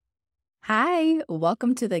Hi,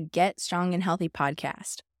 welcome to the Get Strong and Healthy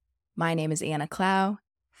podcast. My name is Anna Clow.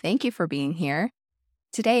 Thank you for being here.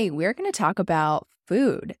 Today, we're going to talk about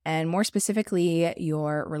food and more specifically,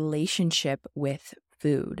 your relationship with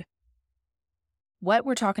food. What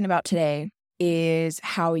we're talking about today is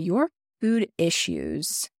how your food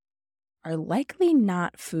issues are likely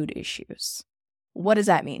not food issues. What does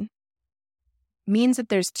that mean? It means that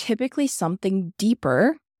there's typically something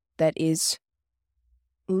deeper that is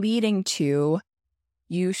leading to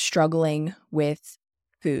you struggling with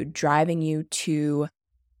food, driving you to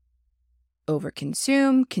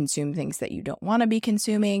overconsume, consume things that you don't want to be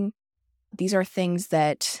consuming. These are things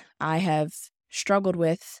that I have struggled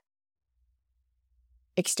with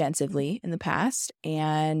extensively in the past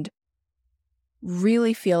and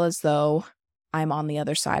really feel as though I'm on the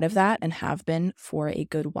other side of that and have been for a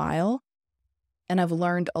good while. And I've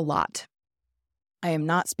learned a lot. I am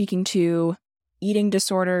not speaking to eating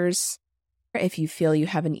disorders. If you feel you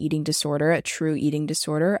have an eating disorder, a true eating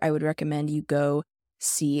disorder, I would recommend you go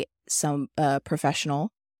see some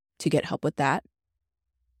professional to get help with that.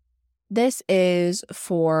 This is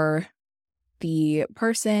for the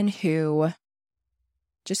person who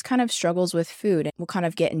just kind of struggles with food. We'll kind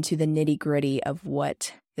of get into the nitty-gritty of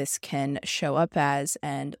what this can show up as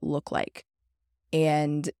and look like.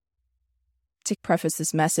 And to preface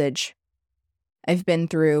this message, I've been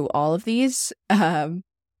through all of these.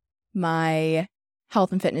 My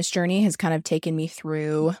health and fitness journey has kind of taken me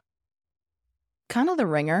through kind of the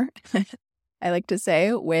ringer, I like to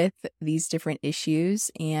say, with these different issues.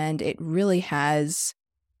 And it really has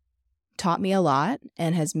taught me a lot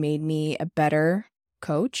and has made me a better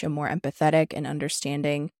coach, a more empathetic and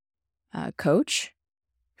understanding coach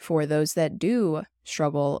for those that do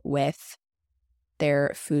struggle with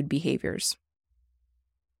their food behaviors.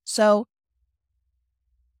 So,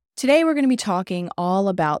 today, we're going to be talking all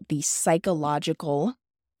about the psychological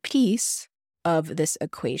piece of this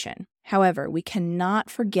equation. However, we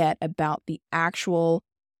cannot forget about the actual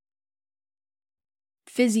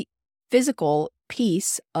physical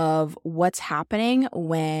piece of what's happening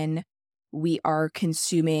when we are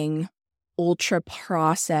consuming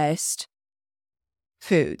ultra-processed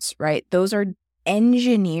foods, right? Those are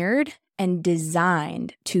engineered and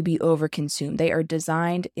designed to be overconsumed. They are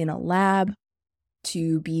designed in a lab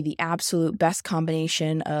to be the absolute best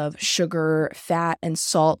combination of sugar, fat, and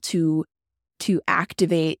salt to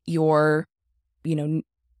activate your,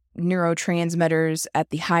 neurotransmitters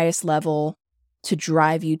at the highest level to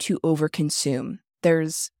drive you to overconsume. I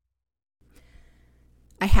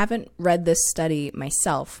haven't read this study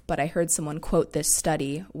myself, but I heard someone quote this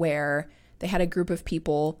study where they had a group of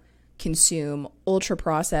people consume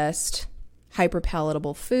ultra-processed,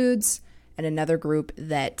 hyper-palatable foods and another group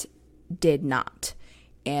that did not.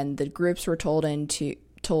 And the groups were told to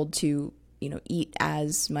eat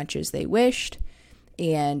as much as they wished.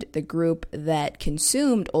 And the group that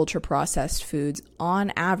consumed ultra-processed foods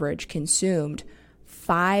on average consumed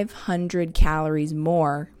 500 calories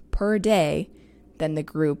more per day than the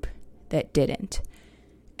group that didn't.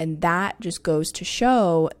 And that just goes to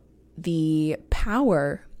show the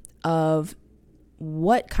power of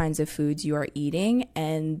what kinds of foods you are eating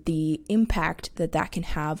and the impact that can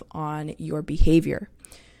have on your behavior.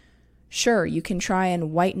 Sure, you can try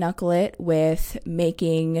and white knuckle it with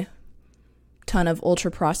making a ton of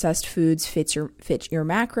ultra-processed foods fit your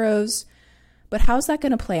macros, but how's that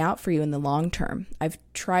going to play out for you in the long term? I've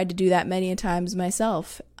tried to do that many times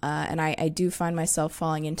myself, and I do find myself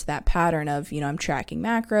falling into that pattern of, I'm tracking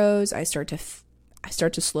macros. I start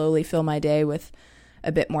to slowly fill my day with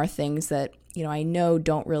a bit more things that, I know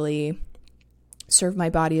don't really serve my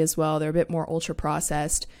body as well. They're a bit more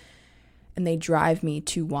ultra-processed. And they drive me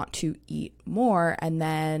to want to eat more. And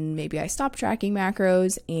then maybe I stop tracking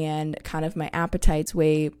macros and kind of my appetites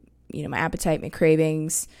weigh, my appetite, my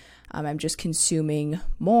cravings. I'm just consuming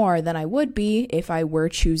more than I would be if I were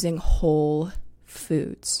choosing whole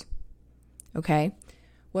foods. Okay?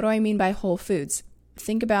 What do I mean by whole foods?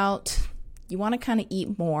 Think about, you want to kind of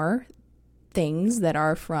eat more things that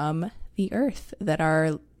are from the earth, that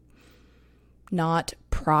are not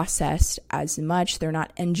processed as much. They're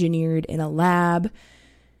not engineered in a lab.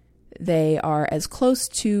 They are as close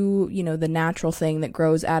to, the natural thing that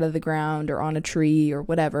grows out of the ground or on a tree or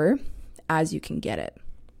whatever as you can get it.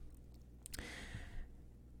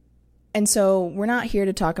 And so we're not here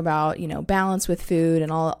to talk about, balance with food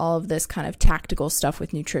and all of this kind of tactical stuff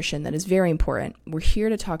with nutrition that is very important. We're here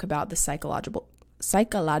to talk about the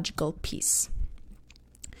psychological piece.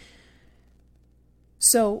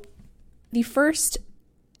 So the first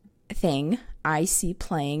thing I see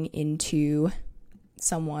playing into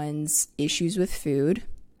someone's issues with food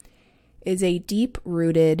is a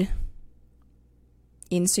deep-rooted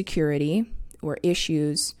insecurity or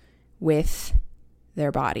issues with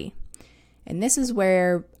their body. And this is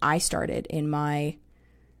where I started in my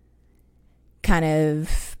kind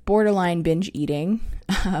of borderline binge eating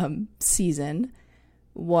season,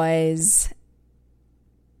 was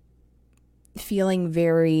feeling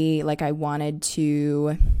very like I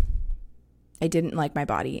didn't like my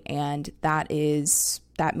body. And that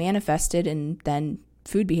manifested in then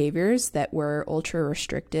food behaviors that were ultra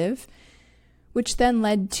restrictive, which then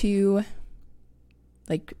led to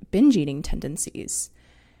like binge eating tendencies.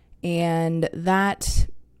 And that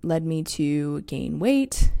led me to gain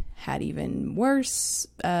weight, had even worse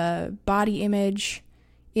body image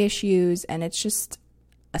issues, and it's just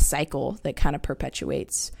a cycle that kind of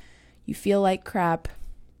perpetuates. You feel like crap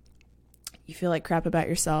about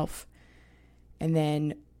yourself, and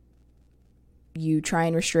then you try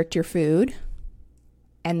and restrict your food,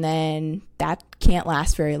 and then that can't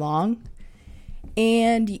last very long,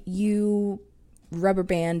 and you rubber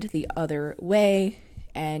band the other way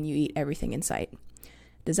and you eat everything in sight.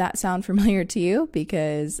 Does that sound familiar to you?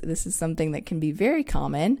 Because this is something that can be very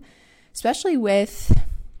common, especially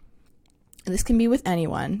this can be with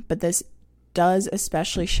anyone, but this does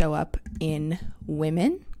especially show up in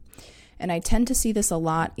women. And I tend to see this a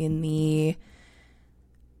lot in the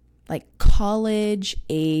like college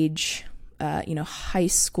age, high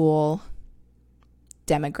school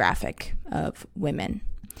demographic of women.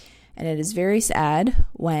 And it is very sad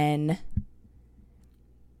when,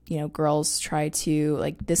 girls try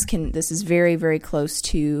to this is very, very close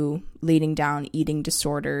to leading down eating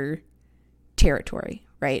disorder territory,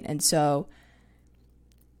 right? And so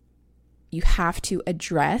you have to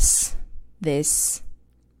address this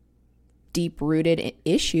deep-rooted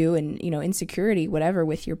issue and, insecurity, whatever,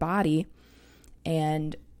 with your body.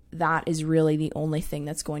 And that is really the only thing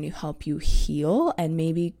that's going to help you heal and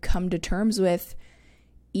maybe come to terms with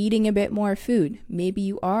eating a bit more food. Maybe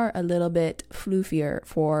you are a little bit floofier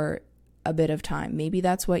for a bit of time. Maybe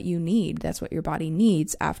that's what you need. That's what your body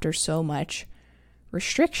needs after so much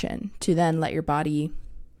restriction, to then let your body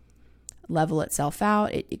level itself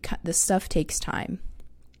out. This stuff takes time.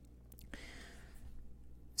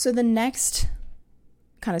 So the next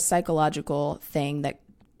kind of psychological thing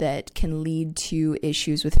that can lead to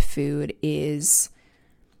issues with food is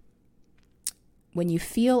when you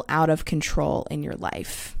feel out of control in your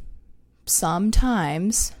life.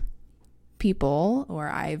 Sometimes people, or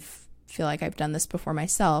I feel like I've done this before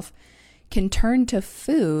myself, can turn to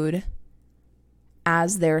food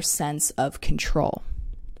as their sense of control.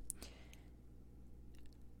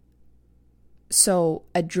 So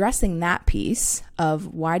addressing that piece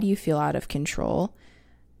of why do you feel out of control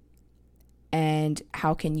and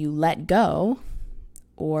how can you let go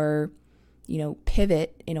or,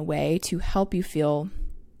 pivot in a way to help you feel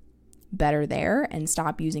better there and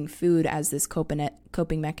stop using food as this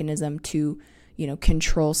coping mechanism to,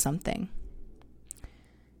 control something.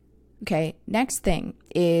 Okay, next thing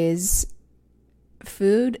is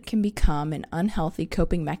food can become an unhealthy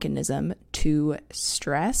coping mechanism to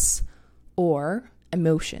stress or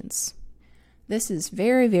emotions. This is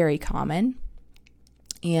very, very common,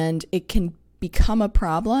 and it can become a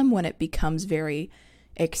problem when it becomes very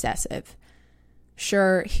excessive.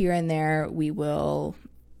 Sure, here and there we will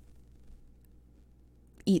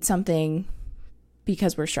eat something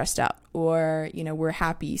because we're stressed out, or, we're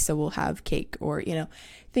happy, so we'll have cake, or,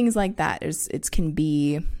 things like that. It can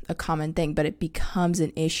be a common thing, but it becomes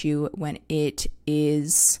an issue when it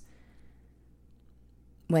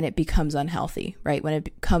becomes unhealthy, right? When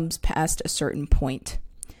it comes past a certain point.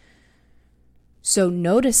 So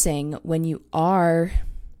noticing when you are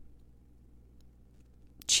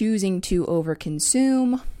choosing to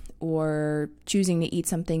overconsume or choosing to eat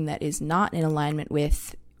something that is not in alignment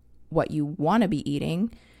with what you want to be eating,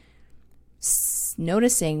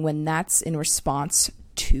 noticing when that's in response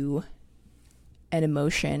to an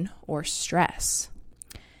emotion or stress,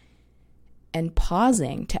 and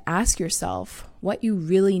pausing to ask yourself what you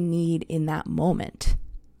really need in that moment.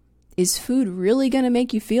 Is food really going to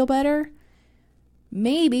make you feel better?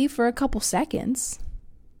 Maybe for a couple seconds,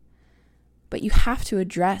 but you have to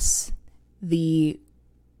address the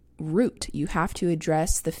root. You have to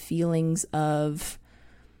address the feelings of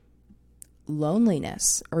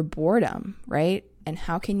loneliness or boredom, right? And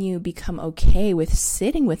how can you become okay with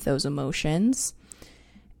sitting with those emotions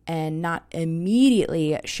and not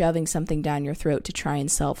immediately shoving something down your throat to try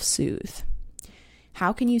and self-soothe?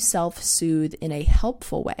 How can you self-soothe in a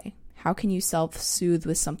helpful way? How can you self-soothe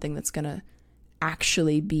with something that's going to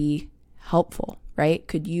actually be helpful, right?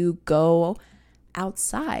 Could you go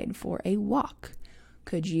outside for a walk?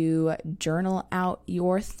 Could you journal out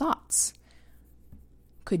your thoughts?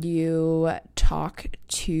 Could you talk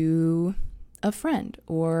to a friend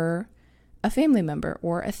or a family member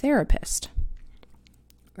or a therapist?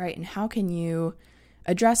 Right? And how can you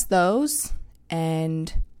address those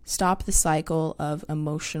and stop the cycle of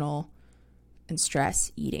emotional and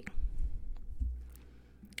stress eating?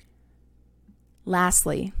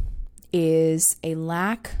 Lastly, is a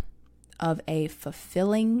lack of a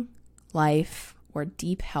fulfilling life or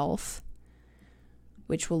deep health,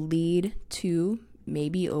 which will lead to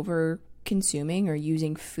maybe over consuming or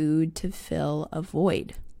using food to fill a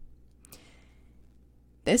void.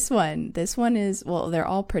 This one is, well, they're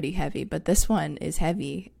all pretty heavy, but this one is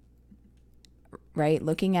heavy, right?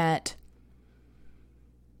 Looking at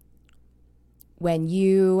when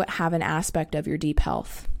you have an aspect of your deep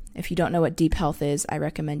health. If you don't know what deep health is, I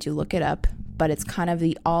recommend you look it up, but it's kind of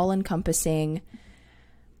the all-encompassing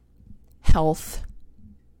health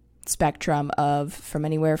spectrum of from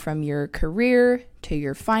anywhere from your career to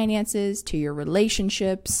your finances, to your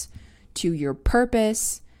relationships, to your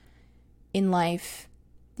purpose in life.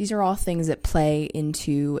 These are all things that play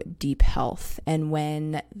into deep health. And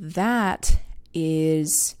when that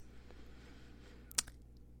is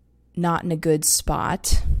not in a good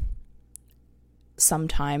spot,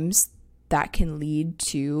 sometimes that can lead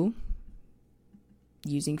to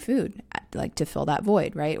using food, like to fill that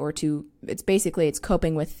void, right? Or it's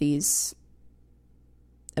coping with these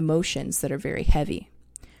emotions that are very heavy,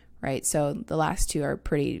 right? So the last two are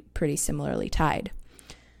pretty similarly tied.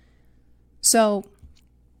 So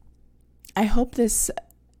I hope this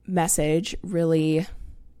message really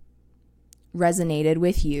resonated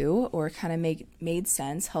with you or kind of made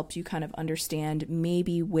sense, helped you kind of understand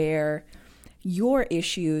maybe where your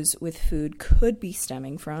issues with food could be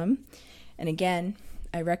stemming from. And again,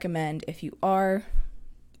 I recommend if you are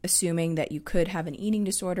assuming that you could have an eating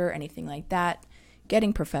disorder, anything like that,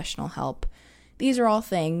 getting professional help. These are all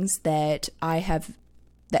things that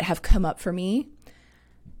have come up for me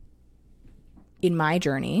in my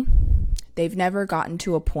journey. They've never gotten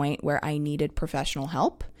to a point where I needed professional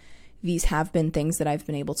help. These have been things that I've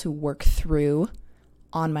been able to work through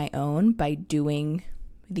on my own by doing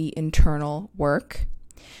the internal work.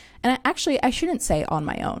 And I shouldn't say on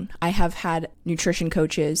my own. I have had nutrition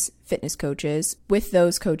coaches, fitness coaches. With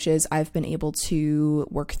those coaches, I've been able to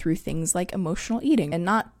work through things like emotional eating, and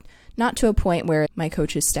not to a point where my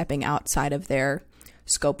coach is stepping outside of their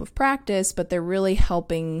scope of practice, but they're really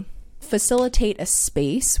helping facilitate a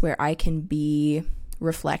space where I can be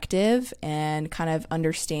reflective and kind of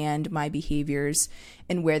understand my behaviors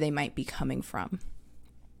and where they might be coming from.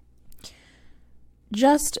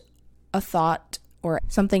 Just a thought or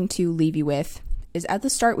something to leave you with is at the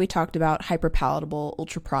start we talked about hyperpalatable,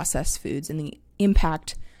 ultra-processed foods and the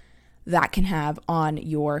impact that can have on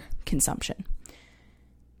your consumption.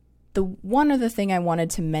 The one other thing I wanted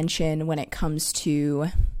to mention when it comes to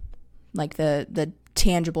like the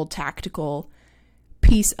tangible, tactical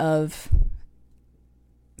piece of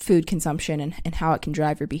food consumption and how it can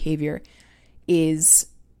drive your behavior is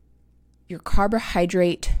your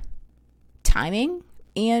carbohydrate timing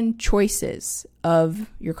and choices of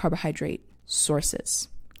your carbohydrate sources.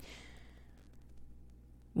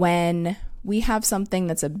 When we have something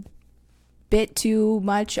that's a bit too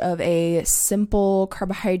much of a simple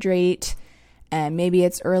carbohydrate, and maybe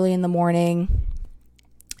it's early in the morning,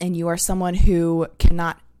 and you are someone who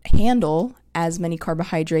cannot handle as many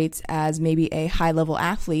carbohydrates as maybe a high-level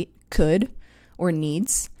athlete could or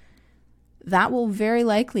needs, that will very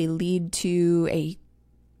likely lead to a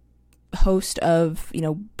host of,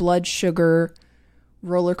 blood sugar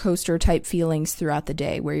roller coaster type feelings throughout the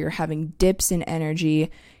day where you're having dips in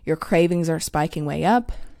energy, your cravings are spiking way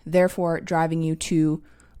up, therefore driving you to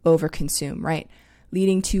overconsume, right?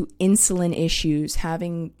 Leading to insulin issues,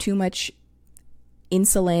 having too much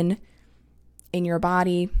insulin in your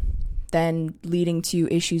body, then leading to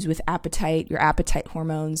issues with appetite, your appetite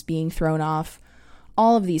hormones being thrown off,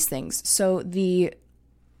 all of these things. So the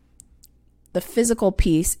physical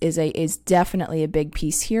piece is definitely a big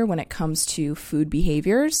piece here when it comes to food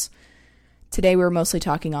behaviors. Today we're mostly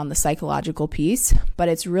talking on the psychological piece, but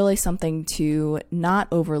it's really something to not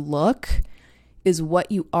overlook is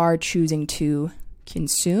what you are choosing to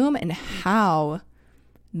consume and how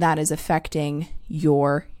that is affecting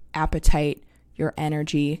your appetite, your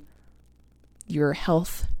energy, your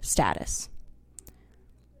health status.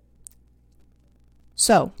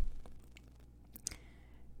 So,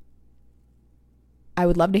 I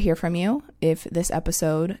would love to hear from you if this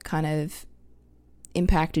episode kind of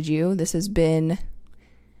impacted you. This has been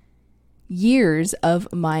years of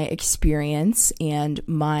my experience and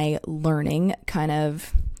my learning kind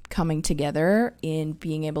of coming together in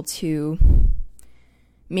being able to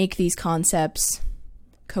make these concepts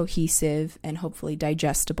cohesive and hopefully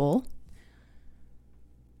digestible.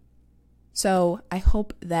 So I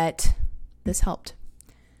hope that this helped.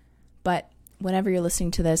 But whenever you're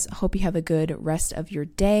listening to this, I hope you have a good rest of your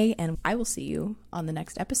day, and I will see you on the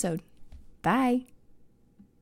next episode. Bye.